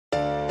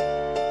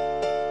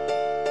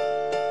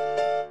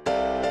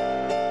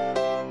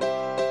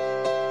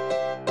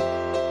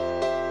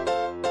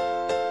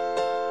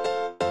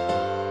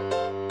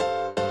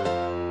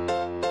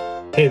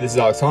Hey, this is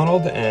Alex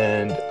Honnold,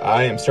 and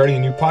I am starting a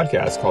new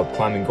podcast called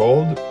Climbing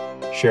Gold,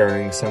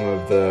 sharing some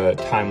of the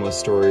timeless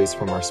stories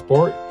from our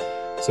sport.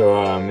 So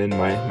I'm in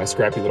my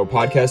scrappy little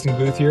podcasting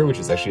booth here, which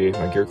is actually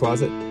my gear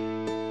closet.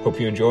 Hope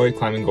you enjoy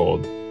Climbing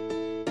Gold.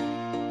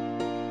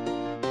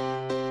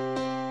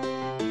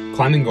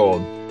 Climbing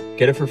Gold.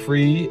 Get it for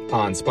free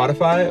on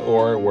Spotify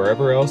or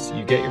wherever else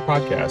you get your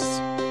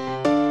podcasts.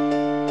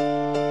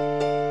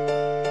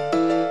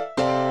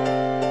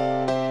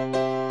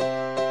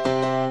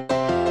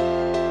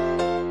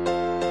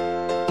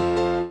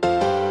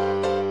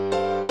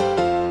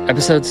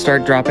 Episodes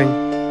start dropping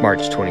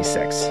March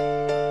 26th.